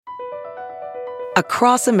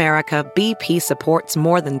Across America, BP supports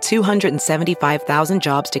more than 275,000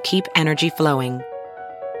 jobs to keep energy flowing.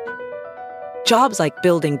 Jobs like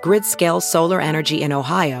building grid-scale solar energy in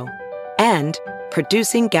Ohio and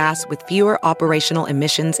producing gas with fewer operational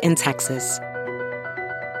emissions in Texas.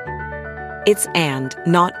 It's and,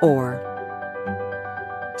 not or.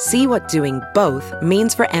 See what doing both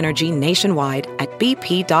means for energy nationwide at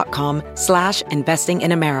bp.com/investing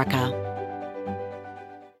in America.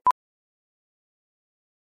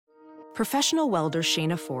 Professional welder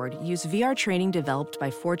Shayna Ford used VR training developed by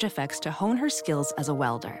ForgeFX to hone her skills as a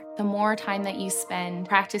welder. The more time that you spend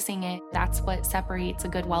practicing it, that's what separates a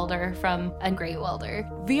good welder from a great welder.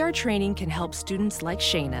 VR training can help students like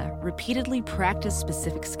Shayna repeatedly practice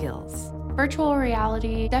specific skills. Virtual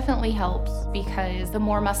reality definitely helps because the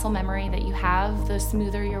more muscle memory that you have, the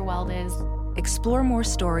smoother your weld is. Explore more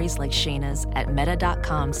stories like Shayna's at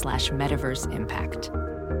meta.com/metaverseimpact.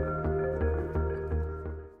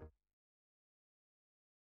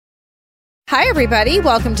 Hi, everybody.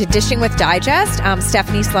 Welcome to Dishing with Digest. I'm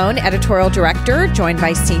Stephanie Sloan, editorial director, joined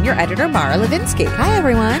by senior editor Mara Levinsky. Hi,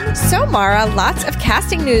 everyone. So, Mara, lots of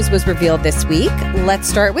casting news was revealed this week. Let's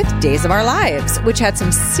start with Days of Our Lives, which had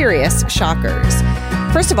some serious shockers.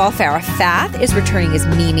 First of all, Farrah Fawcett is returning as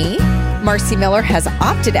Mimi. Marcy Miller has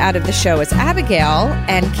opted out of the show as Abigail,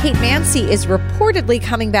 and Kate Mansi is reportedly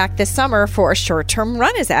coming back this summer for a short-term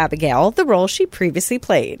run as Abigail, the role she previously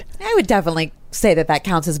played. I would definitely say that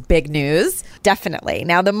counts as big news. Definitely.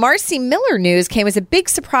 Now, the Marcy Miller news came as a big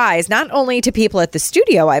surprise, not only to people at the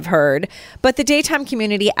studio, I've heard, but the daytime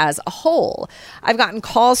community as a whole. I've gotten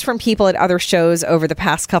calls from people at other shows over the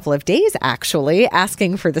past couple of days, actually,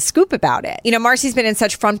 asking for the scoop about it. You know, Marcy's been in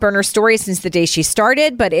such front burner stories since the day she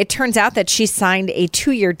started, but it turns out that she signed a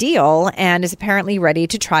 2-year deal and is apparently ready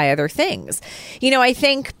to try other things. You know, I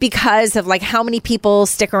think because of like how many people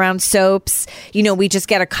stick around soaps, you know, we just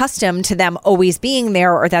get accustomed to them always being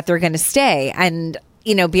there or that they're going to stay. And,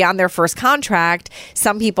 you know, beyond their first contract,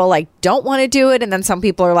 some people like don't want to do it. And then some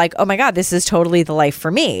people are like, oh my God, this is totally the life for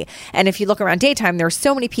me. And if you look around daytime, there are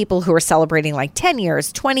so many people who are celebrating like 10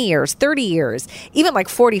 years, 20 years, 30 years, even like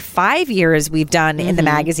 45 years we've done in the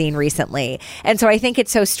magazine recently. And so I think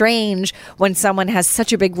it's so strange when someone has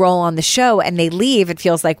such a big role on the show and they leave, it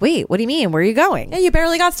feels like, wait, what do you mean? Where are you going? Yeah, you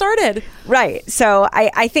barely got started. Right. So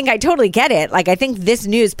I think I totally get it. Like, I think this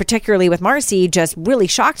news, particularly with Marcy, just really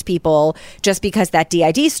shocked people just because that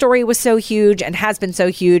DID story was so huge and has been so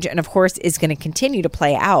huge. And of course is going to continue to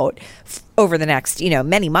play out over the next, you know,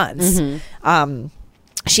 many months.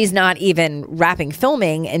 She's not even wrapping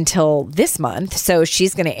filming until this month, so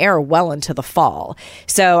she's going to air well into the fall.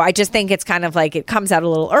 So I just think it's kind of like it comes out a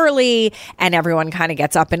little early and everyone kind of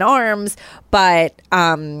gets up in arms. But,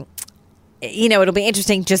 you know, it'll be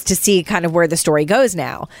interesting just to see kind of where the story goes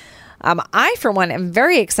now. I, for one, am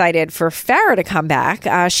very excited for Farrah to come back.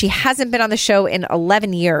 She hasn't been on the show in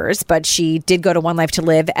 11 years, but she did go to One Life to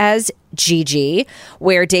Live as Gigi,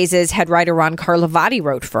 where Days' head writer Ron Carlivati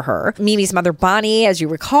wrote for her. Mimi's mother, Bonnie, as you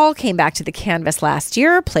recall, came back to the canvas last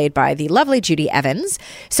year, played by the lovely Judy Evans.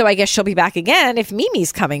 So I guess she'll be back again if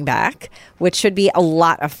Mimi's coming back, which should be a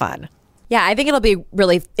lot of fun. Yeah, I think it'll be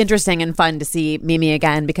really interesting and fun to see Mimi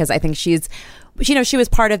again because I think she's, you know, she was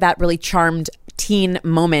part of that really charmed teen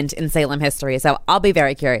moment in Salem history. So I'll be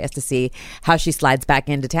very curious to see how she slides back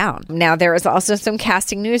into town. Now, there is also some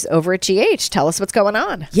casting news over at GH. Tell us what's going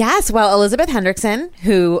on. Yes. Well, Elizabeth Hendrickson,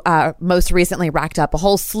 who most recently racked up a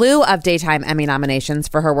whole slew of daytime Emmy nominations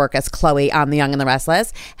for her work as Chloe on The Young and the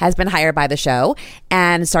Restless, has been hired by the show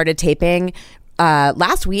and started taping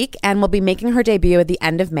last week and will be making her debut at the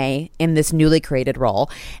end of May in this newly created role.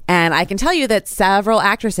 And I can tell you that several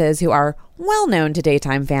actresses who are well known to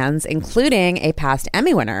daytime fans, including a past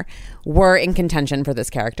Emmy winner, were in contention for this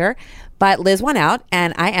character. But Liz won out,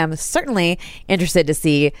 and I am certainly interested to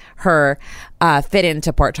see her fit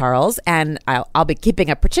into Port Charles. And I'll be keeping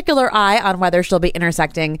a particular eye on whether she'll be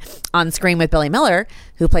intersecting on screen with Billy Miller,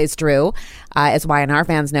 who plays Drew. As Y&R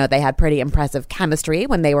fans know, they had pretty impressive chemistry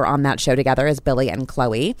when they were on that show together as Billy and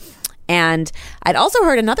Chloe. And I'd also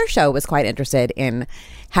heard another show was quite interested in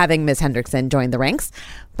having Ms. Hendrickson join the ranks.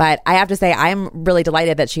 But I have to say, I'm really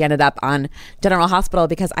delighted that she ended up on General Hospital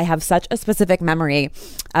because I have such a specific memory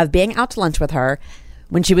of being out to lunch with her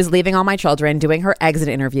when she was leaving all my children, doing her exit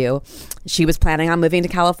interview. She was planning on moving to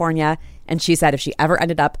California, And she said if she ever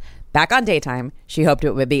ended up back on daytime, she hoped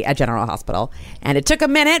it would be a general hospital. And it took a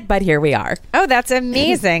minute, but here we are. Oh, that's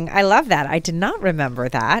amazing. I love that. I did not remember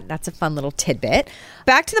that. That's a fun little tidbit.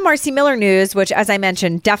 Back to the Marcy Miller news, which, as I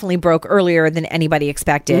mentioned, definitely broke earlier than anybody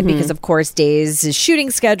expected because, of course, Days' shooting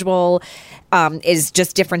schedule is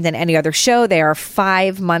just different than any other show. They are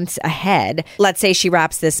 5 months ahead. Let's say she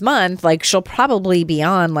wraps this month, like she'll probably be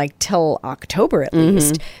on like till October at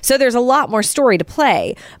least. So there's a lot more story to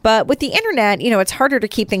play. But with the internet, it's harder to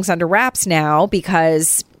keep things under wraps now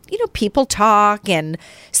because people talk and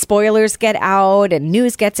spoilers get out and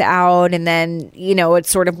news gets out. And then, it's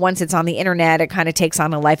sort of once it's on the internet, it kind of takes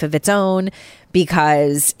on a life of its own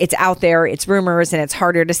because it's out there, it's rumors, and it's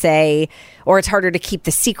harder to say, or it's harder to keep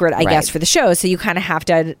the secret, I guess, for the show. So you kind of have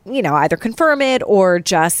to, either confirm it or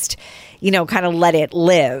just, kind of let it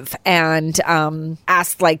live and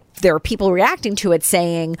ask, like, there are people reacting to it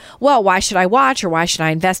saying, well, why should I watch or why should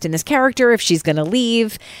I invest in this character if she's going to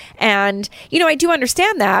leave? And, I do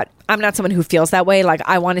understand that. I'm not someone who feels that way. Like,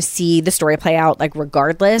 I want to see the story play out, like,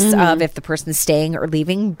 regardless of if the person's staying or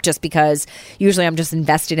leaving, just because usually I'm just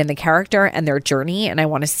invested in the character and their journey and I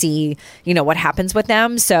want to see, what happens with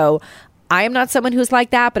them. So I am not someone who's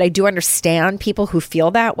like that, but I do understand people who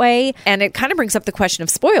feel that way. And it kind of brings up the question of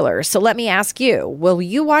spoilers. So let me ask you, will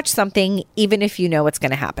you watch something even if you know what's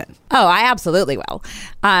going to happen? Oh, I absolutely will.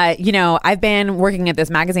 I've been working at this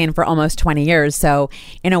magazine for almost 20 years. So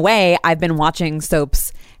in a way, I've been watching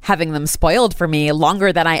soaps, having them spoiled for me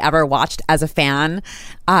longer than I ever watched as a fan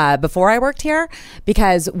before I worked here,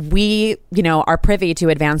 because we, are privy to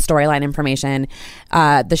advanced storyline information.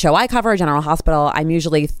 The show I cover, General Hospital, I'm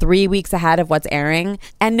usually 3 weeks ahead of what's airing,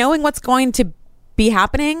 and knowing what's going to be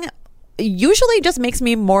happening usually just makes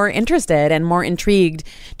me more interested and more intrigued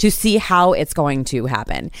to see how it's going to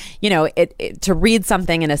happen. To read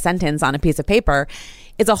something in a sentence on a piece of paper,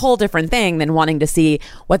 it's a whole different thing than wanting to see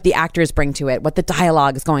what the actors bring to it, what the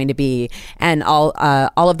dialogue is going to be, and all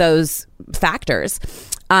of those factors.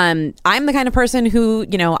 I'm the kind of person who,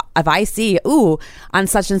 if I see, on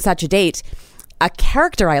such and such a date, a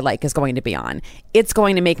character I like is going to be on, it's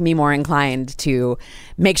going to make me more inclined to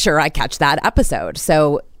make sure I catch that episode.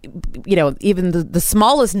 So, even the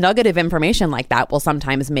smallest nugget of information like that will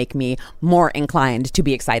sometimes make me more inclined to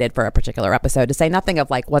be excited for a particular episode, to say nothing of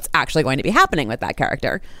like what's actually going to be happening with that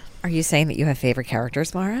character. Are you saying that you have favorite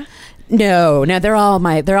characters, Mara? No, they're all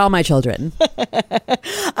my children.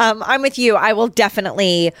 I'm with you. I will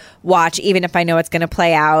definitely watch, even if I know it's going to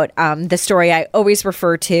play out. The story I always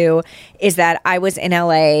refer to is that I was in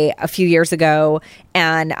LA a few years ago,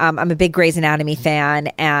 and I'm a big Grey's Anatomy fan,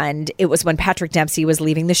 and it was when Patrick Dempsey was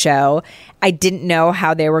leaving the show. I didn't know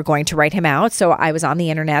how they were going to write him out, so I was on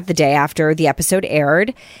the internet the day after the episode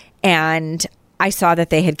aired, and I saw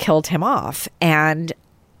that they had killed him off, and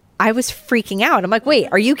I was freaking out. I'm like, wait,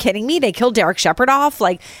 are you kidding me? They killed Derek Shepherd off?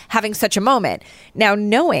 Like, having such a moment. Now,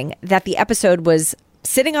 knowing that the episode was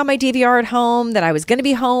sitting on my DVR at home, that I was going to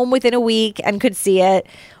be home within a week and could see it,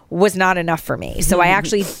 was not enough for me. So I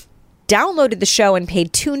actually downloaded the show and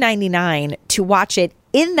paid $2.99 to watch it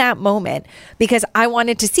in that moment because I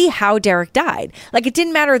wanted to see how Derek died. Like, it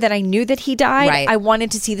didn't matter that I knew that he died. Right. I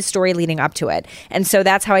wanted to see the story leading up to it. And so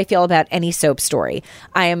that's how I feel about any soap story.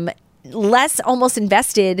 I am less almost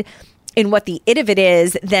invested in what the it of it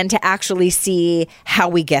is than to actually see how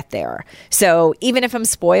we get there. So even if I'm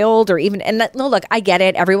spoiled or no, look, I get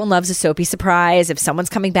it. Everyone loves a soapy surprise. If someone's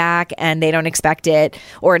coming back and they don't expect it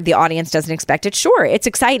or the audience doesn't expect it, sure, it's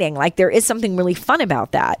exciting. Like, there is something really fun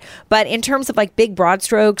about that. But in terms of like big broad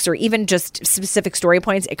strokes or even just specific story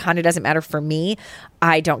points, it kind of doesn't matter for me.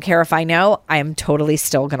 I don't care if I know. I am totally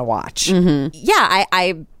still going to watch. Mm-hmm. Yeah,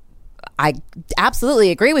 I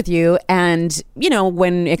absolutely agree with you. And,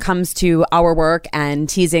 when it comes to our work and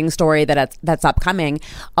teasing story that's upcoming,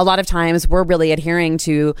 a lot of times we're really adhering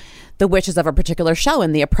to the wishes of a particular show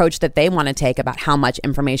and the approach that they want to take about how much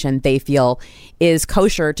information they feel is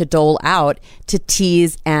kosher to dole out to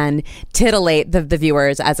tease and titillate the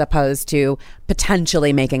viewers, as opposed to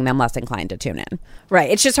potentially making them less inclined to tune in. Right.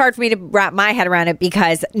 It's just hard for me to wrap my head around it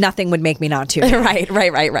because nothing would make me not tune in. Right.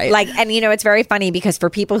 Like, and it's very funny because for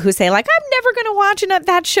people who say like, I'm never going to watch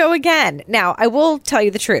that show again. Now, I will tell you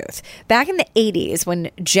the truth. Back in the 80s, when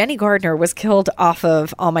Jenny Gardner was killed off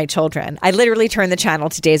of All My Children, I literally turned the channel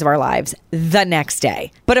to Days of Our Lives the next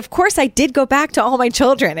day. But of course, I did go back to All My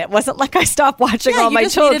Children. It wasn't like I stopped watching All My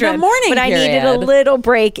Children. But I needed a little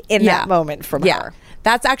break in that moment from her.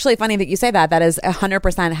 That's actually funny that you say that. That is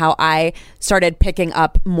 100% how I started picking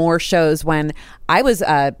up more shows when I was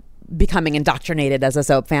becoming indoctrinated as a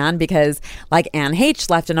soap fan because like Anne H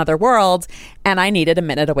left Another World and I needed a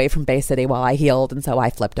minute away from Bay City while I healed. And so I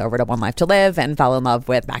flipped over to One Life to Live and fell in love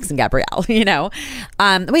with Max and Gabrielle, you know?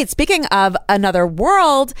 Wait, speaking of Another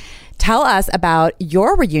World, tell us about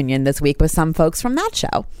your reunion this week with some folks from that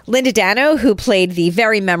show. Linda Dano, who played the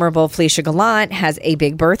very memorable Felicia Gallant, has a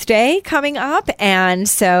big birthday coming up. And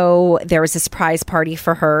so there was a surprise party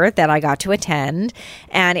for her that I got to attend.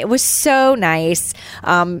 And it was so nice.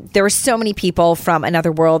 There were so many people from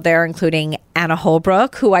Another World there, including Anna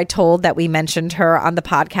Holbrook, who I told that we mentioned her on the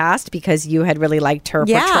podcast because you had really liked her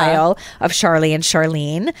portrayal of Charlie and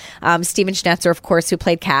Charlene. Steven Schnetzer, of course, who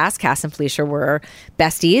played Cass. Cass and Felicia were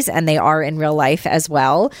besties, and they are in real life as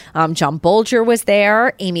well. John Bolger was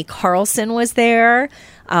there. Amy Carlson was there.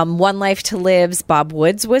 One Life to Live's Bob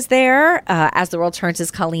Woods was there. As the World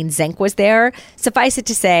Turns' Colleen Zink was there. Suffice it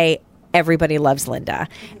to say, everybody loves Linda.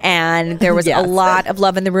 And there was a lot of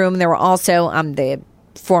love in the room. There were also the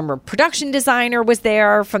former production designer was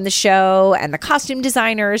there from the show, and the costume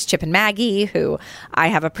designers, Chip and Maggie, who I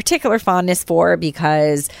have a particular fondness for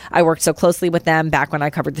because I worked so closely with them back when I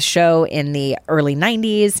covered the show in the early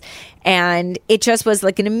 90s. And it just was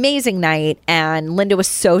like an amazing night. And Linda was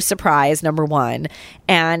so surprised, number one.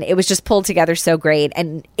 And it was just pulled together so great.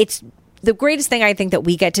 And it's the greatest thing I think that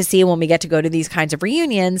we get to see when we get to go to these kinds of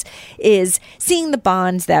reunions is seeing the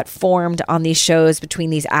bonds that formed on these shows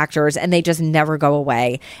between these actors, and they just never go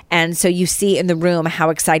away. And so you see in the room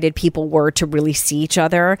how excited people were to really see each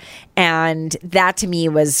other. And that to me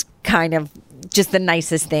was kind of just the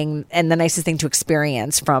nicest thing, and the nicest thing to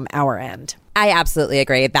experience from our end. I absolutely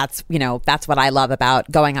agree. That's what I love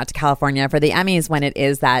about going out to California for the Emmys, when it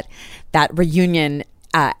is that reunion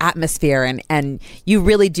atmosphere, and you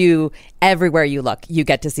really do, everywhere you look, you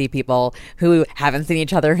get to see people who haven't seen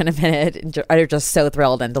each other in a minute and are just so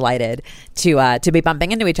thrilled and delighted to be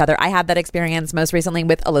bumping into each other. I had that experience most recently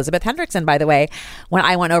with Elizabeth Hendrickson, by the way, when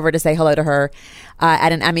I went over to say hello to her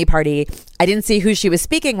at an Emmy party. I didn't see who she was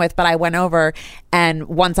speaking with, but I went over, and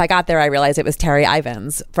once I got there, I realized it was Terry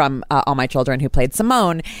Ivins from All My Children, who played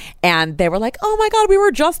Simone. And they were like, oh my God, we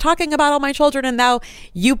were just talking about All My Children, and now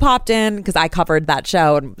you popped in, because I covered that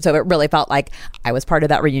show. And so it really felt like I was part of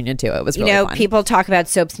that reunion too. It was really fun. People talk about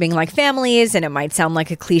soaps being like families, and it might sound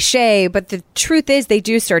like a cliche, but the truth is they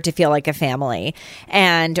do start to feel like a family.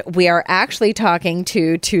 And we are actually talking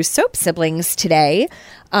to two soap siblings today.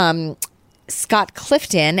 Scott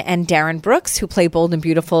Clifton and Darin Brooks, who play Bold and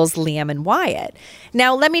Beautiful's Liam and Wyatt.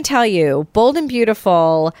 Now, let me tell you, Bold and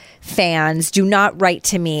Beautiful fans do not write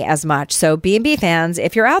to me as much. So B&B fans,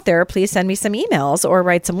 if you're out there, please send me some emails or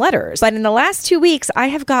write some letters. But in the last 2 weeks, I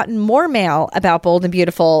have gotten more mail about Bold and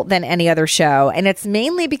Beautiful than any other show. And it's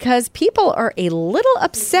mainly because people are a little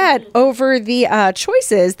upset over the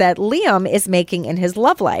choices that Liam is making in his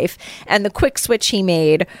love life and the quick switch he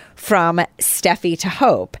made from Steffi to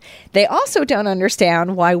Hope. They also don't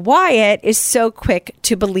understand why Wyatt is so quick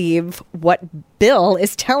to believe what Bill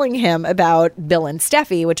is telling him about Bill and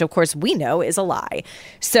Steffi, which of course we know is a lie.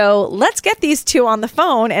 So let's get these two on the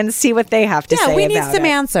phone and see what they have to say about it. Yeah, we need some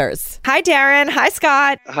answers. Hi, Darin. Hi,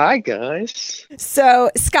 Scott. Hi, guys.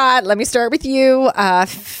 So, Scott, let me start with you.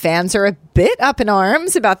 Fans are a bit up in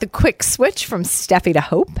arms about the quick switch from Steffi to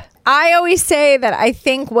Hope. I always say that I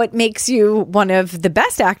think what makes you one of the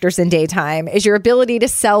best actors in daytime is your ability to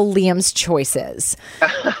sell Liam's choices.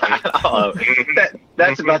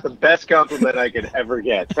 That's about the best compliment I could ever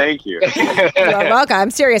get. Thank you. You're welcome.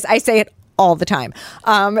 I'm serious. I say it all the time.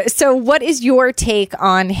 So what is your take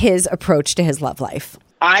on his approach to his love life?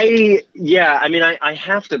 I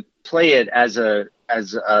have to play it as a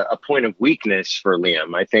point of weakness for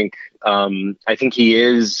Liam. I think he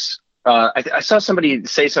is. I saw somebody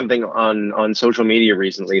say something on social media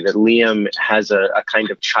recently that Liam has a kind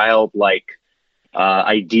of childlike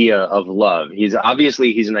idea of love. He's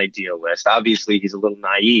an idealist. Obviously, he's a little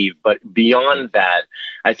naive. But beyond that,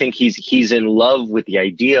 I think he's in love with the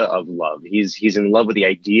idea of love. He's in love with the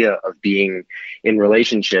idea of being in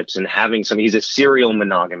relationships and having some. He's a serial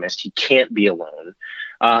monogamist. He can't be alone.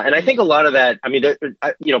 And I think a lot of that,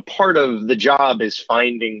 part of the job is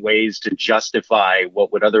finding ways to justify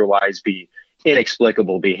what would otherwise be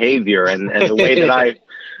inexplicable behavior. And the way that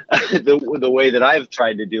the way that I've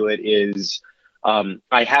tried to do it is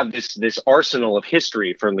I have this arsenal of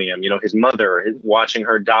history for Liam. His mother, watching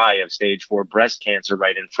her die of stage 4 breast cancer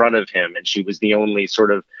right in front of him. And she was the only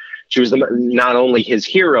not only his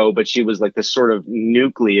hero, but she was like the sort of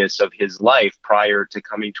nucleus of his life prior to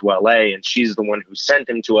coming to LA. And she's the one who sent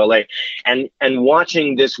him to LA. And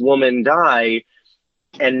watching this woman die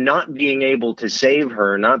and not being able to save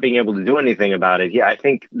her, not being able to do anything about it. Yeah, I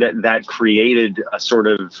think that created a sort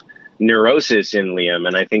of neurosis in Liam,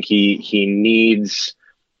 and I think he needs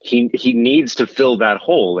to fill that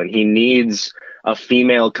hole, and he needs a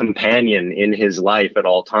female companion in his life at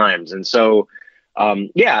all times. And so,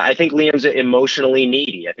 I think Liam's emotionally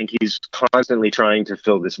needy. I think he's constantly trying to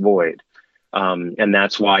fill this void. And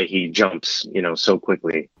that's why he jumps, so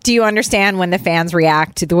quickly. Do you understand when the fans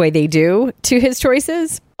react the way they do to his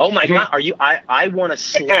choices? Oh my God. I want to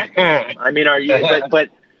slap him. I mean, are you, but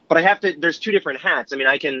I have to, there's two different hats. I mean,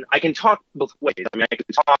 I can talk both ways. I mean, I can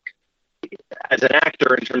talk as an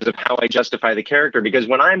actor in terms of how I justify the character, because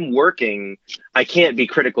when I'm working, I can't be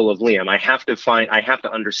critical of Liam. I have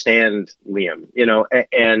to understand Liam,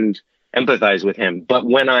 and empathize with him. But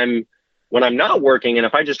when I'm not working, and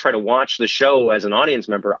if I just try to watch the show as an audience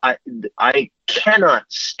member, I cannot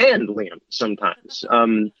stand Liam sometimes.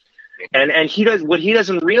 And he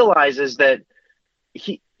doesn't realize is that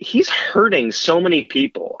he's hurting so many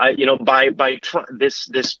people.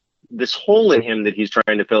 This hole in him that he's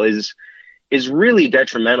trying to fill is really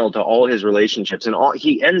detrimental to all his relationships, and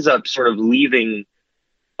he ends up sort of leaving.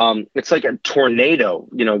 It's like a tornado,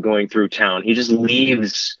 going through town. He just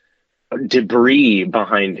leaves debris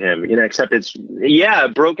behind him, except it's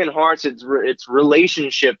broken hearts. It's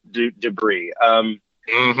relationship debris. And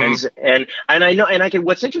I know, and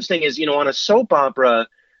what's interesting is, on a soap opera,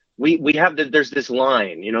 we have there's this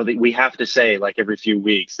line, that we have to say like every few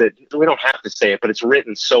weeks, that we don't have to say it, but it's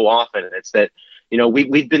written so often. It's that,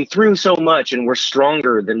 we've been through so much and we're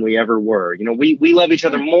stronger than we ever were. We love each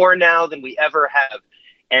other more now than we ever have.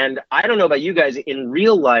 And I don't know about you guys, in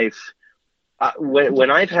real life,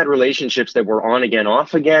 when I've had relationships that were on again,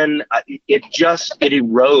 off again, it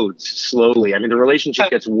erodes slowly. I mean, the relationship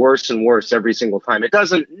gets worse and worse every single time.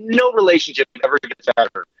 No relationship ever gets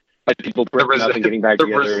better by people breaking up and getting back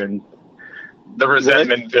together. And the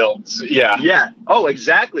resentment builds. Yeah. Yeah. Oh,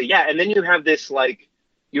 exactly. Yeah. And then you have this,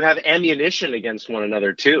 you have ammunition against one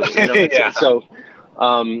another too. Yeah. So,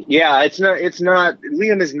 Liam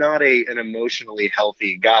is not an emotionally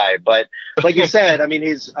healthy guy, but like you said, I mean,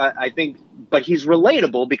 he's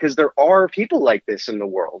relatable because there are people like this in the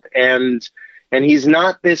world, and he's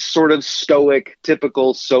not this sort of stoic,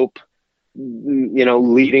 typical soap,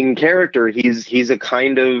 leading character. He's a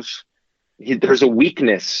kind of, there's a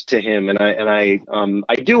weakness to him. And I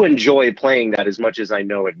do enjoy playing that as much as I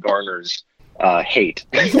know it garners hate.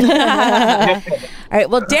 All right.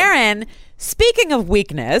 Well, Darin, speaking of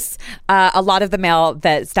weakness, a lot of the mail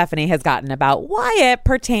that Stephanie has gotten about Wyatt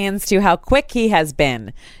pertains to how quick he has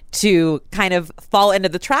been to kind of fall into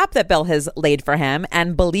the trap that Bill has laid for him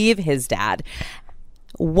and believe his dad.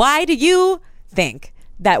 Why do you think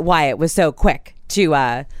that Wyatt was so quick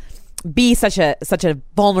to be such a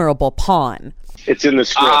vulnerable pawn? It's in the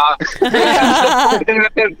script.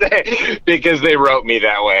 Because they wrote me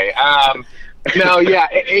that way. No, yeah.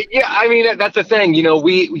 I mean, that's the thing. A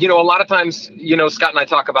lot of times, Scott and I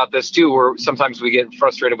talk about this too, where sometimes we get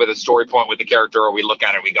frustrated with a story point with the character, or we look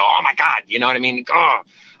at it and we go, oh my God, you know what I mean? Oh,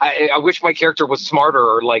 I wish my character was smarter,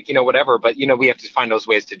 or whatever. But, we have to find those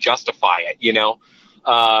ways to justify it,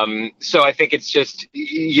 So I think it's just,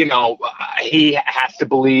 he has to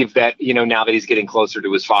believe that, now that he's getting closer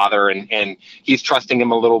to his father and he's trusting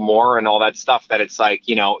him a little more and all that stuff, that it's like,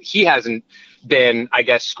 he hasn't been, I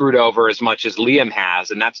guess, screwed over as much as Liam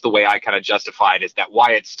has. And that's the way I kind of justified, is that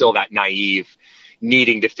Wyatt's still that naive,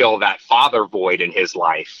 needing to fill that father void in his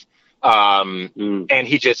life. And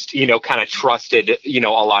he just, kind of trusted, a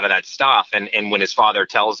lot of that stuff. And when his father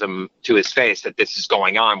tells him to his face that this is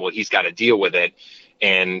going on, well, he's got to deal with it.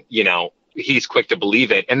 And, he's quick to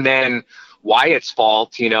believe it. And then Wyatt's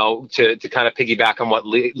fault, to kind of piggyback on what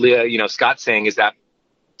Scott's saying, is that,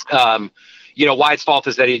 Wyatt's fault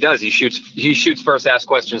is that he shoots first, ask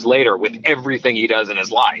questions later with everything he does in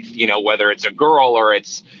his life, whether it's a girl or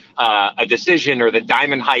it's a decision or the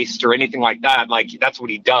diamond heist or anything like that. Like, that's what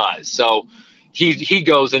he does. So he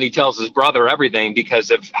goes and he tells his brother everything because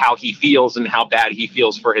of how he feels and how bad he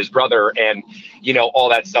feels for his brother and, all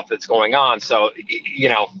that stuff that's going on. So,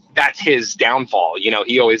 that's his downfall.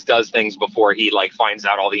 He always does things before he finds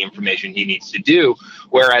out all the information he needs to do.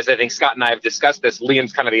 Whereas I think Scott and I have discussed this,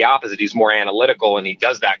 Liam's kind of the opposite. He's more analytical, and he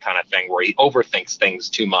does that kind of thing where he overthinks things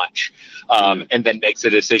too much, and then makes a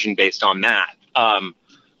decision based on that. But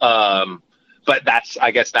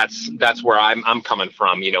I guess that's where I'm coming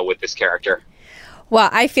from, with this character. Well,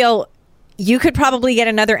 I feel you could probably get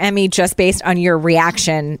another Emmy just based on your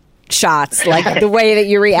reaction shots, like the way that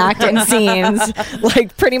you react in scenes,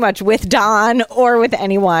 pretty much with Don or with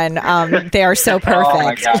anyone. They are so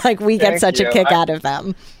perfect. We get such a kick out of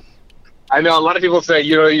them. I know a lot of people say,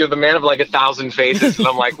 you're the man of like 1,000 faces. And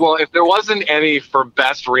I'm like, well, if there wasn't any for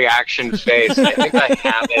best reaction face, I think I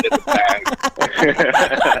have it in the bag.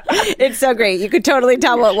 It's so great. You could totally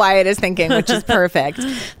tell what Wyatt is thinking, which is perfect.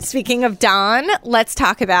 Speaking of Don, let's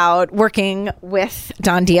talk about working with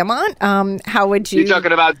Don Diamont. How would you... You're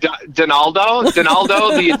talking about Donaldo?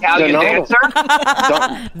 Donaldo, the Italian dancer?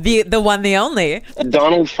 The one, the only.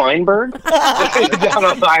 Donald Feinberg?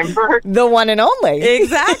 Donald Feinberg? The one and only.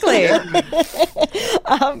 Exactly.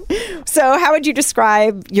 So how would you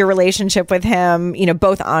describe your relationship with him,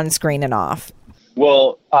 both on screen and off?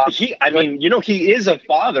 Well, he is a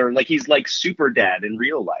father. Like, he's like super dad in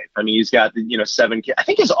real life. I mean, he's got, 7 kids. I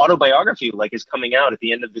think his autobiography is coming out at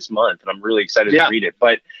the end of this month, and I'm really excited to read it.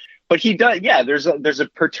 But he does. Yeah, there's a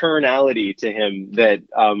paternality to him that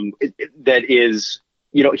that is,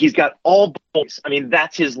 he's got all boys. I mean,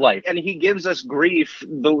 that's his life. And he gives us grief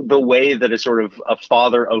the way that a sort of a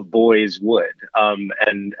father of boys would.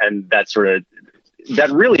 And that sort of,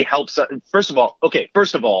 that really helps. First of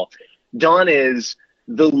all, Don is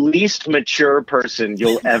the least mature person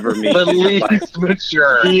you'll ever meet. The least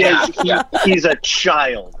mature. He's a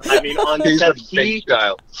child. I mean, on set,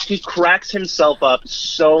 he cracks himself up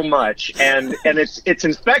so much, and it's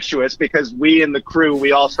infectious because we in the crew,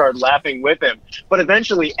 we all start laughing with him. But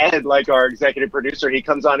eventually, Ed, like our executive producer, he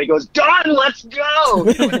comes on, he goes, "Don, let's go!"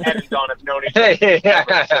 Ed and Don have known each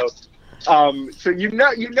other. So you're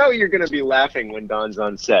going to be laughing when Don's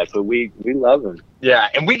on set, but we love him. Yeah,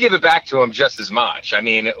 and we give it back to him just as much. I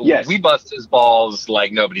mean, we bust his balls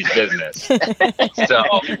like nobody's business.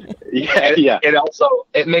 So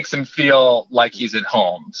it makes him feel like he's at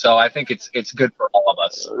home. So I think it's good for all of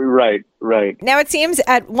us. Right. Now it seems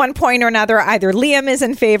at one point or another, either Liam is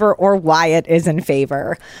in favor or Wyatt is in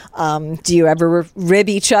favor. Do you ever rib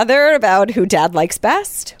each other about who Dad likes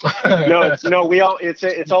best? No.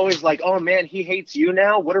 It's always like, oh man, he hates you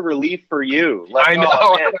now. What a relief for you. Like, I know.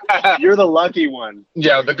 Oh, man, you're the lucky one.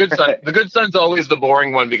 Yeah, the good son. The good son's always the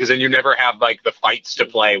boring one because then you never have like the fights to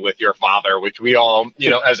play with your father, which we all,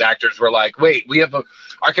 as actors, were like, wait, we have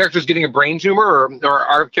our character's getting a brain tumor, or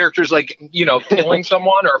our character's like, killing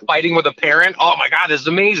someone or fighting with a parent. Oh my God, this is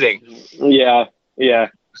amazing. Yeah.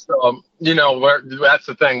 So that's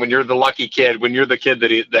the thing. When you're the lucky kid, when you're the kid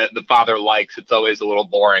that the father likes, it's always a little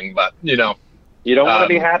boring. But you don't want to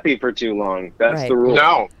be happy for too long. That's the rule.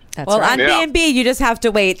 No. That's on B&B, you just have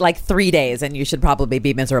to wait like 3 days, and you should probably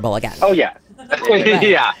be miserable again. Oh yeah.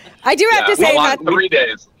 Yeah. I do have to say that 3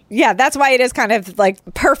 days. Yeah, that's why it is kind of like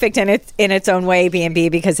perfect in its own way, B&B,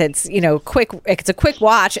 because it's quick. It's a quick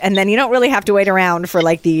watch, and then you don't really have to wait around for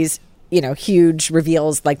like these huge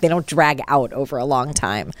reveals. Like, they don't drag out over a long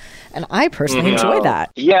time, and I personally enjoy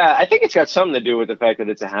that. Yeah, I think it's got something to do with the fact that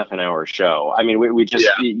it's a half an hour show. I mean, we just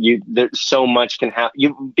there's so much can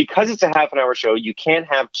happen. Because it's a half an hour show, you can't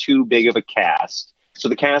have too big of a cast. So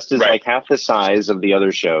the cast is like half the size of the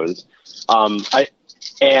other shows.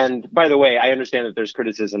 And by the way, I understand that there's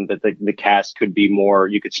criticism that the cast could be more.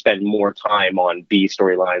 You could spend more time on B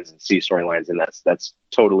storylines and C storylines, and that's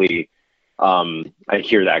totally. I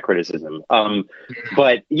hear that criticism.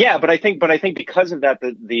 But I think because of that,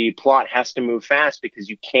 the plot has to move fast because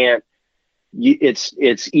you can't.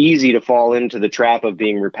 It's easy to fall into the trap of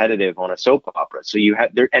being repetitive on a soap opera. So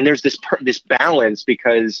there's this balance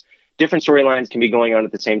because different storylines can be going on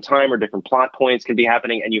at the same time, or different plot points can be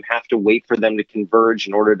happening, and you have to wait for them to converge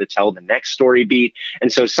in order to tell the next story beat.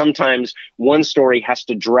 And so sometimes one story has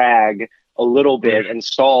to drag a little bit and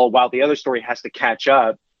stall while the other story has to catch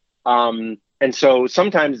up. And so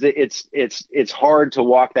sometimes it's hard to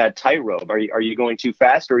walk that tightrope. Are you going too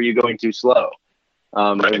fast or are you going too slow?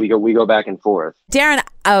 And we go back and forth. Darin,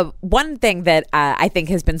 one thing that I think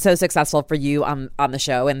has been so successful for you on the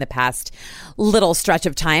show in the past little stretch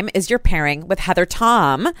of time is your pairing with Heather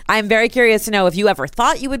Tom. I'm very curious to know if you ever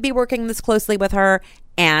thought you would be working this closely with her,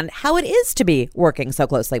 and how it is to be working so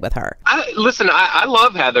closely with her. I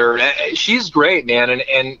love Heather. She's great, man.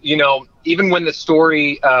 And even when the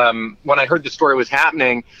story, when I heard the story was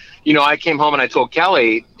happening, I came home and I told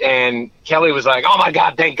Kelly, and Kelly was like, "Oh my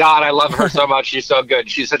God, thank God. I love her so much. She's so good.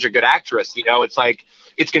 She's such a good actress." It's like,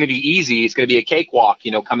 it's going to be easy. It's going to be a cakewalk,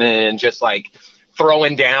 coming in and just like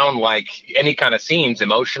throwing down like any kind of scenes,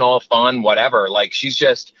 emotional, fun, whatever. Like,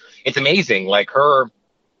 it's amazing. Like her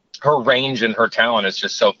range and her talent is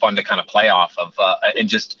just so fun to kind of play off of, and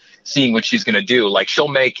just seeing what she's going to do. Like, she'll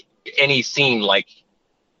make any scene like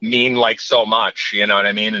mean like so much, you know what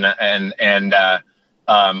I mean? And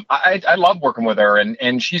I love working with her,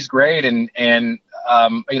 and she's great. And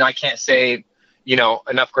I can't say,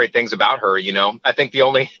 enough great things about her. I think the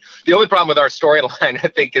only problem with our storyline, I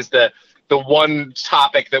think, is the the one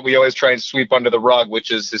topic that we always try and sweep under the rug,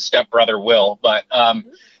 which is his stepbrother Will. But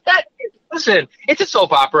listen, it's a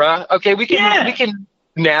soap opera. Okay, we can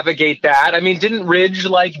navigate that. I mean, didn't Ridge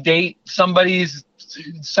like date somebody's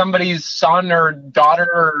son or daughter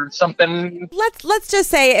or something? Let's just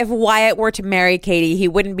say if Wyatt were to marry Katie, he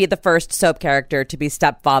wouldn't be the first soap character to be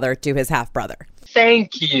stepfather to his half brother.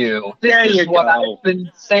 Thank you. There you what go. I've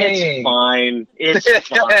been saying. It's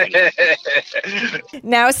fine.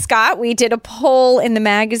 Now, Scott, we did a poll in the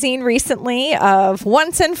magazine recently of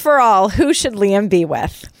once and for all, who should Liam be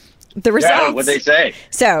with? The results. Yeah, what'd they say?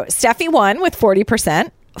 So Steffi won with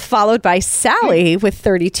 40%, followed by Sally with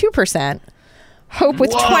 32%, Hope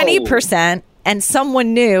with 20%, and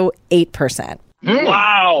someone new 8%.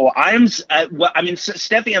 Wow.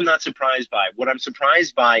 Steffi, I'm not surprised by. What I'm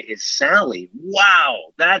surprised by is Sally. Wow.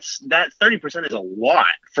 That 30% is a lot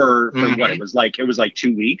for what it was like 2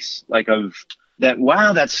 weeks of that.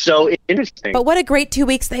 Wow. That's so interesting. But what a great 2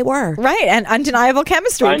 weeks they were. Right. And undeniable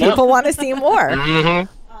chemistry. People want to see more.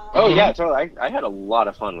 Oh, yeah. Totally. I had a lot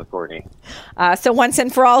of fun with Courtney. So once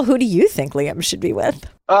and for all, who do you think Liam should be with?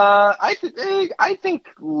 I think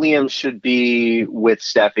Liam should be with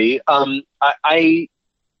Steffi.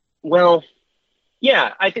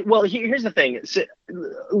 Here's the thing.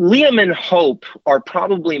 Liam and Hope are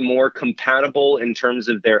probably more compatible in terms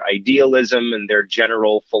of their idealism and their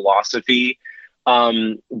general philosophy.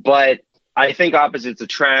 But I think opposites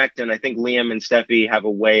attract, and I think Liam and Steffi have a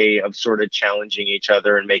way of sort of challenging each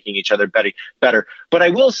other and making each other better. But I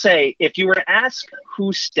will say, if you were to ask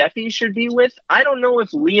who Steffi should be with, I don't know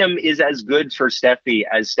if Liam is as good for Steffi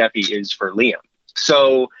as Steffi is for Liam.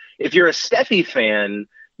 So if you're a Steffi fan,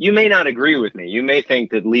 you may not agree with me. You may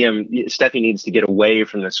think that Steffi needs to get away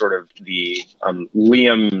from the sort of the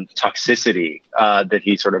Liam toxicity that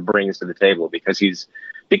he sort of brings to the table because he's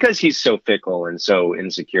so fickle and so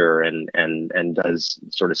insecure and does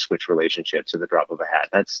sort of switch relationships at the drop of a hat.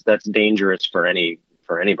 That's dangerous for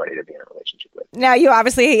anybody to be in a relationship with. Now, you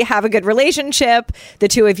obviously have a good relationship, the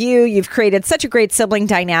two of you. You've created such a great sibling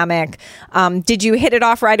dynamic. Did you hit it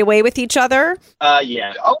off right away with each other?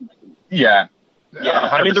 Yeah. Oh, yeah. Yeah.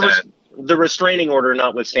 100%. I mean, the restraining order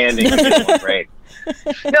notwithstanding, right?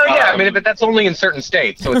 No, yeah. I mean, but that's only in certain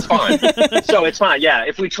states, so it's fine. So it's fine. Yeah.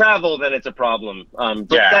 If we travel, then it's a problem. But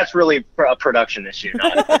that's really a production issue.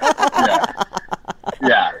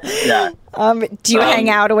 Yeah. Do you hang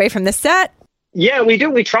out away from the set? Yeah, we do.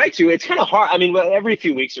 We try to. It's kind of hard. I mean, every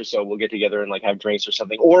few weeks or so, we'll get together and have drinks or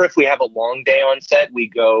something. Or if we have a long day on set, we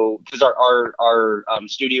go because our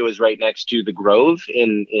studio is right next to the Grove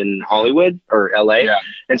in Hollywood or LA,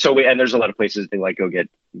 and so there's a lot of places to go get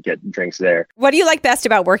drinks there. What do you like best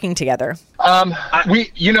about working together? We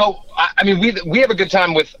have a good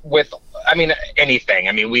time with anything.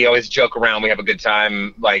 I mean, we always joke around. We have a good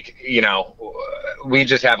time. We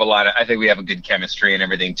just have I think we have a good chemistry and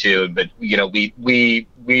everything too. But, we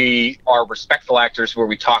are respectful actors where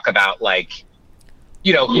we talk about who's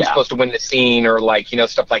supposed to win the scene or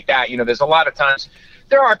stuff like that. There's a lot of times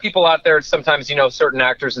there are people out there sometimes, certain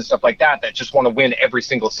actors and stuff like that just want to win every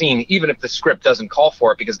single scene, even if the script doesn't call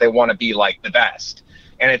for it because they want to be the best.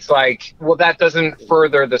 And it's that doesn't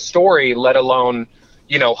further the story, let alone,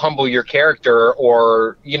 humble your character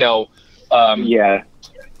or,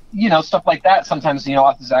 stuff like that. Sometimes,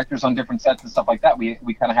 us as actors on different sets and stuff like that, we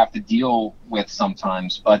kind of have to deal with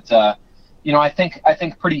sometimes. But, I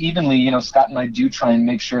think pretty evenly, Scott and I do try and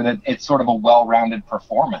make sure that it's sort of a well-rounded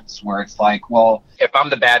performance where it's if I'm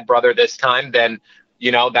the bad brother this time, then,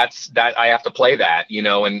 that's I have to play that,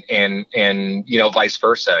 and vice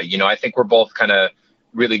versa. I think we're both kind of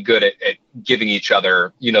really good at giving each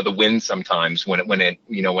other, the win sometimes when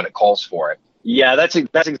it calls for it. Yeah, that's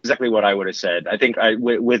exactly what I would have said. I think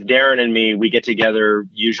with Darin and me, we get together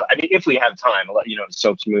usually. I mean, if we have time,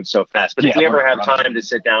 soaps move so fast. But if we ever have time to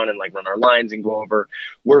sit down and run our lines and go over,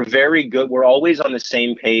 we're very good. We're always on the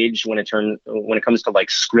same page when it comes to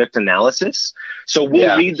script analysis. So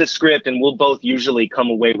we'll read the script and we'll both usually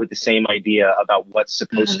come away with the same idea about what's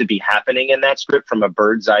supposed to be happening in that script from a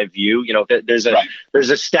bird's eye view. There's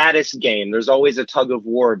a status game. There's always a tug of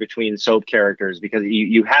war between soap characters because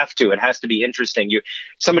you have to. It has to be interesting.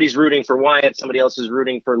 Somebody's rooting for Wyatt, somebody else is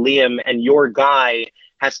rooting for Liam, and your guy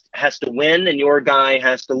has to win and your guy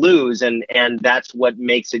has to lose, and that's what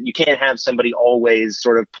makes it. You can't have somebody always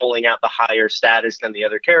sort of pulling out the higher status than the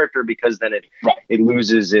other character because then it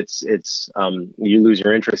loses its you lose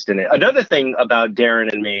your interest in it. Another thing about Darin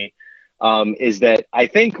and me is that I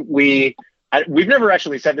think we've never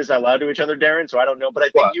actually said this out loud to each other, Darin, so I don't know, but I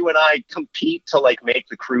think you and I compete to make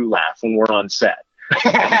the crew laugh when we're on set.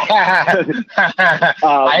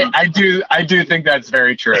 I do think that's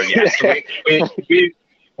very true. Yes,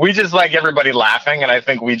 we just like everybody laughing, and I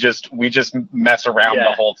think we just mess around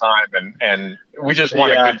the whole time, and we just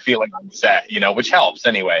want a good feeling on set, which helps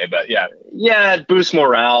anyway. But yeah, it boosts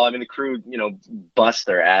morale. I mean, the crew, bust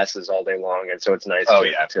their asses all day long, and so it's nice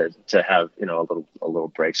to have a little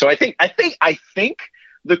break. So I think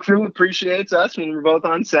the crew appreciates us when we're both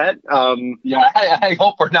on set. I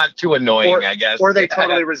hope we're not too annoying, I guess. Or they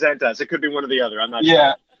totally resent us. It could be one or the other. I'm not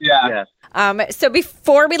sure. Yeah. So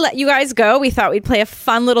before we let you guys go, we thought we'd play a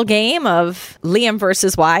fun little game of Liam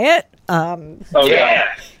versus Wyatt. Wyatt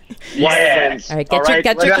wins. All right,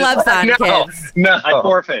 get your gloves on, kids. No, I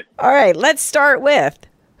forfeit. All right, let's start with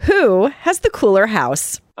who has the cooler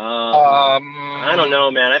house? I don't know,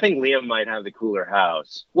 man. I think Liam might have the cooler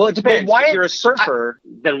house. Well, it depends. If you're a surfer,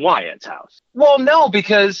 then Wyatt's house. Well, no,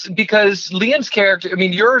 because Liam's character, I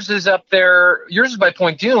mean, yours is up there. Yours is by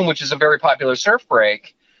Point Doom, which is a very popular surf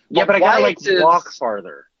break. Yeah, but I gotta walk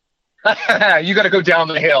farther. You gotta go down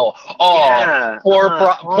the hill. Oh,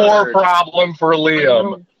 poor problem for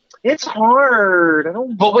Liam. It's hard.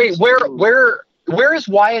 But wait, where is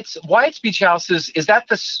Wyatt's beach house? Is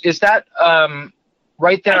that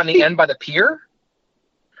right there on the end by the pier?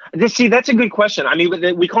 See, that's a good question. I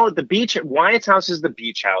mean, we call it the beach. Wyatt's house is the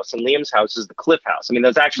beach house, and Liam's house is the cliff house. I mean,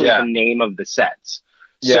 that's actually the name of the sets.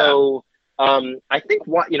 Yeah. So, I think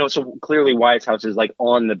so clearly Wyatt's house is like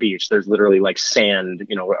on the beach. There's literally like sand,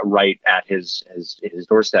 right at his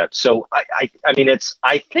doorstep. So I mean,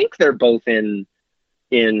 I think they're both in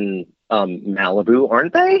Malibu,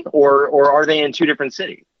 aren't they? Or are they in two different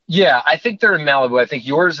cities? Yeah, I think they're in Malibu. I think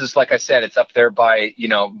yours is, like I said, it's up there by,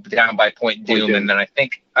 down by Point Doom. And then I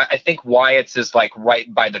think Wyatt's is like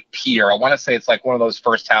right by the pier. I want to say it's like one of those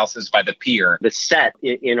first houses by the pier. The set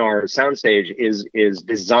in our soundstage is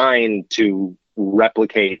designed to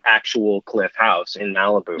replicate actual Cliff House in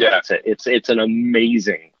Malibu. Yeah. It's an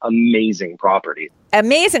amazing property.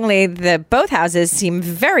 Amazingly, both houses seem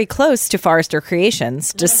very close to Forrester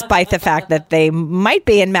Creations, despite the fact that they might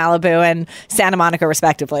be in Malibu and Santa Monica,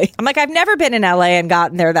 respectively. I'm like, I've never been in LA and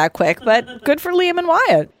gotten there that quick, but good for Liam and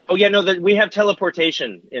Wyatt. Oh yeah, no, we have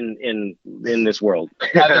teleportation in this world,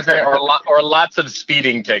 or lots of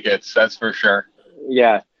speeding tickets. That's for sure.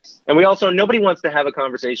 Yeah. And we also, nobody wants to have a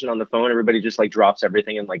conversation on the phone. Everybody just like drops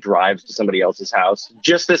everything and like drives to somebody else's house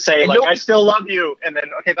just to say, I still love you. And then,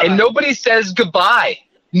 okay, bye. And nobody says goodbye.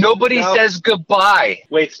 Nobody says goodbye.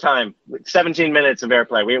 Waits time. 17 minutes of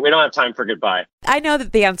airplay. We don't have time for goodbye. I know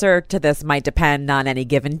that the answer to this might depend on any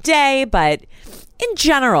given day, but in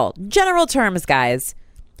general terms, guys,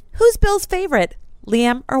 who's Bill's favorite,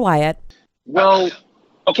 Liam or Wyatt? Well,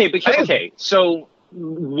 okay. So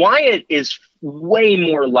Wyatt is way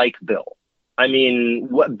more like Bill. I mean,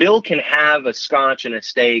 Bill can have a scotch and a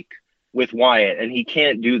steak with Wyatt, and he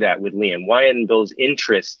can't do that with Liam. Wyatt and Bill's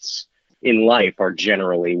interests in life are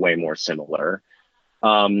generally way more similar.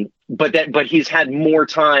 But he's had more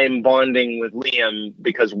time bonding with Liam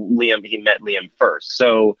because he met Liam first.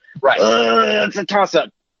 So it's a toss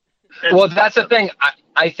up. Well, that's the thing.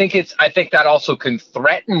 I think that also can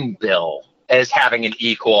threaten Bill as having an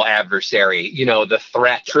equal adversary, the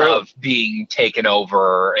threat of being taken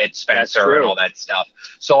over at Spencer and all that stuff.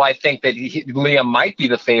 So I think that Liam might be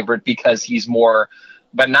the favorite because he's more,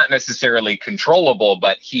 but not necessarily controllable,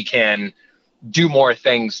 but he can do more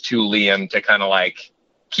things to Liam to kind of like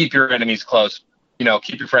keep your enemies close,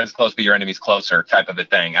 keep your friends close, but your enemies closer type of a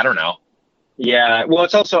thing. I don't know. Yeah, well,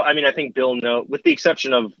 it's also, I mean, I think Bill with the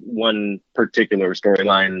exception of one particular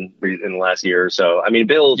storyline in the last year or so, I mean,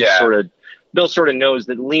 Bill sort of knows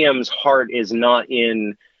that Liam's heart is not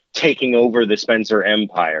in taking over the Spencer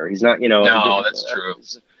empire. He's not, No, that's true.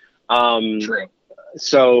 True.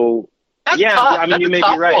 So, that's yeah, tough. I mean, you may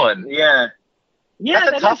be right. One. Yeah. Yeah,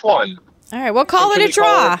 that's a tough one. All right, we'll call it a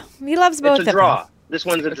draw. He loves both of them. It's a draw. This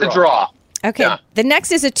one's a draw. Okay, The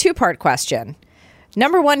next is a two-part question.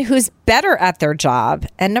 Number one, who's better at their job?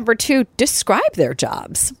 And number two, describe their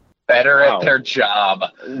jobs. Better at their job.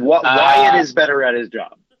 Wyatt is better at his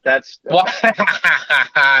job. That's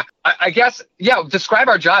I guess, describe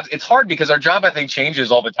our jobs. It's hard because our job, I think,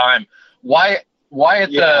 changes all the time. Wyatt's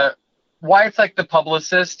like the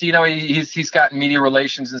publicist, he's got media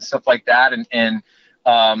relations and stuff like that. And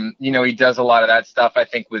he does a lot of that stuff. I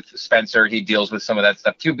think with Spencer, he deals with some of that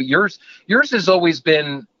stuff too. But yours has always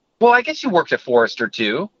been, well, I guess you worked at Forrester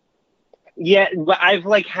too. Yeah, I've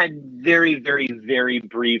had very, very, very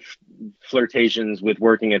brief flirtations with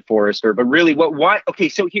working at Forrester, but really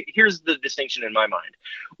so here's the distinction in my mind.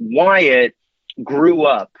 Wyatt grew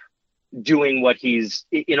up doing what he's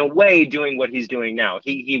doing now.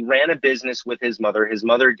 He ran a business with his mother. His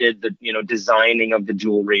mother did the, designing of the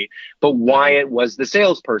jewelry, but Wyatt was the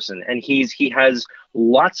salesperson, and he has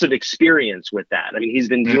lots of experience with that. I mean, he's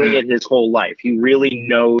been doing it his whole life. He really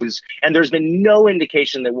knows, and there's been no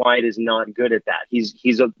indication that Wyatt is not good at that. He's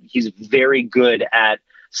very good at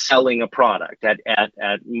selling a product, at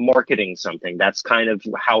marketing something. That's kind of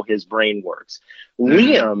how his brain works.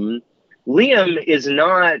 Liam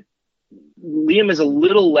is a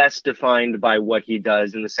little less defined by what he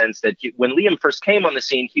does, in the sense that when Liam first came on the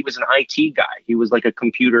scene, he was an IT guy. He was like a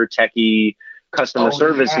computer techie customer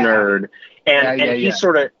service nerd. And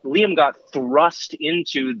Liam got thrust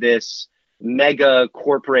into this mega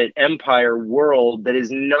corporate empire world that is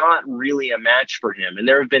not really a match for him. And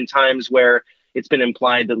there have been times where it's been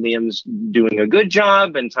implied that Liam's doing a good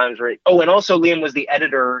job, and times where, and also Liam was the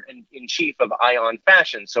editor in chief of Ion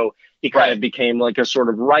Fashion. So he kind of became like a sort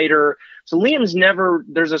of writer. So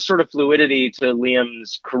there's a sort of fluidity to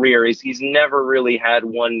Liam's career. He's never really had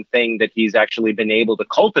one thing that he's actually been able to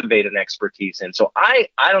cultivate an expertise in. So I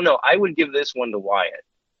don't know. I would give this one to Wyatt.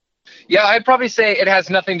 Yeah, I'd probably say it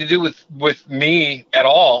has nothing to do with me at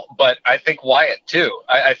all, but I think Wyatt too.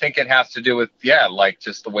 I think it has to do with, like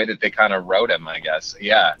just the way that they kind of wrote him, I guess.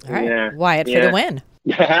 Yeah. All right. Wyatt for the win.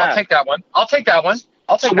 Yeah. I'll take that one.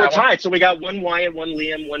 So we're tied. So we got one Wyatt, one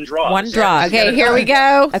Liam, one draw. One draw. Okay, here we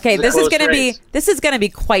go. Okay, this is gonna be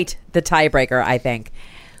quite the tiebreaker, I think.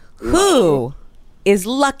 Who is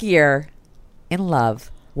luckier in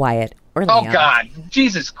love, Wyatt or Liam? Oh God,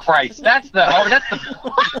 Jesus Christ! That's the.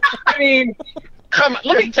 I mean, come on,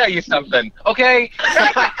 let me tell you something, okay?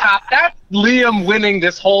 That's Liam winning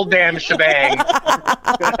this whole damn shebang.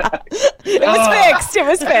 It was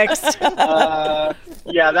fixed. That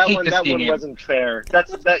one wasn't fair.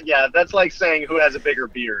 That's like saying who has a bigger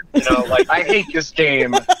beard. Like I hate this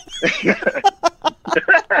game.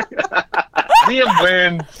 Liam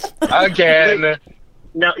wins again.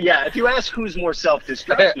 Now, if you ask who's more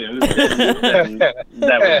self-destructive, then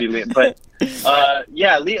that would be Liam. But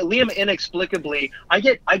Liam inexplicably, I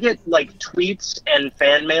get like tweets and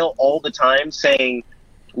fan mail all the time saying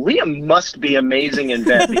Liam must be amazing in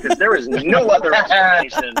bed, because there is no other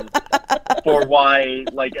explanation for why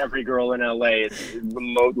like every girl in LA is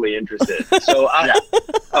remotely interested. So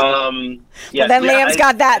Liam's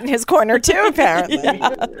got that in his corner too, apparently.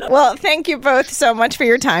 Well, thank you both so much for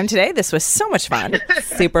your time today. This was so much fun.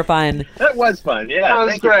 Super fun. That was fun. Yeah, that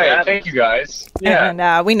was great. Thank you guys. Yeah,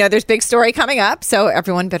 and we know there's big story coming up, so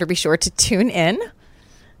everyone better be sure to tune in.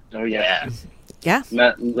 Oh yeah. Yeah.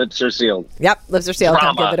 Lips are sealed. Yep, lips are sealed.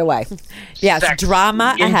 Drama. Don't give it away. Yes, Sex,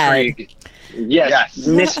 drama ahead. intrigue. Yes.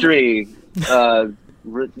 Mystery.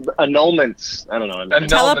 Annulments. I don't know.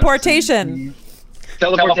 Teleportation.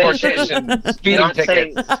 Teleportation. Speeding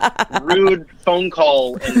tickets. Rude phone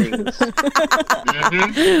call endings.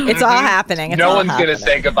 It's all happening. No one's going to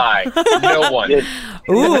say goodbye. No one.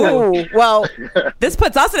 Ooh, well, this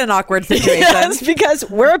puts us in an awkward situation. Yes, because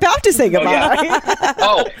we're about to say goodbye.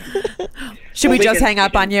 Oh. Should we just hang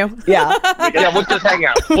up on you? Yeah. We'll just hang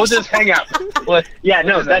out. That's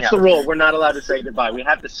the rule. We're not allowed to say goodbye. We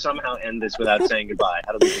have to somehow end this without saying goodbye.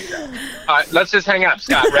 How do we do that? All right, let's just hang up.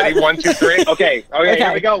 Scott, ready? 1, 2, 3. Okay,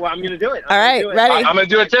 here we go. Well, I'm going to do it. All right, ready? I'm going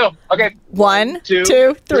to do it too. Okay. 1,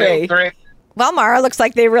 2, 3. Well, Mara, looks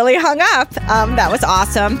like they really hung up. That was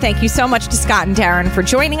awesome. Thank you so much to Scott and Darin for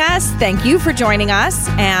joining us. Thank you for joining us.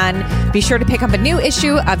 And be sure to pick up a new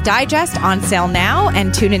issue of Digest on sale now,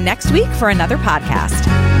 and tune in next week for another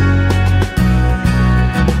podcast.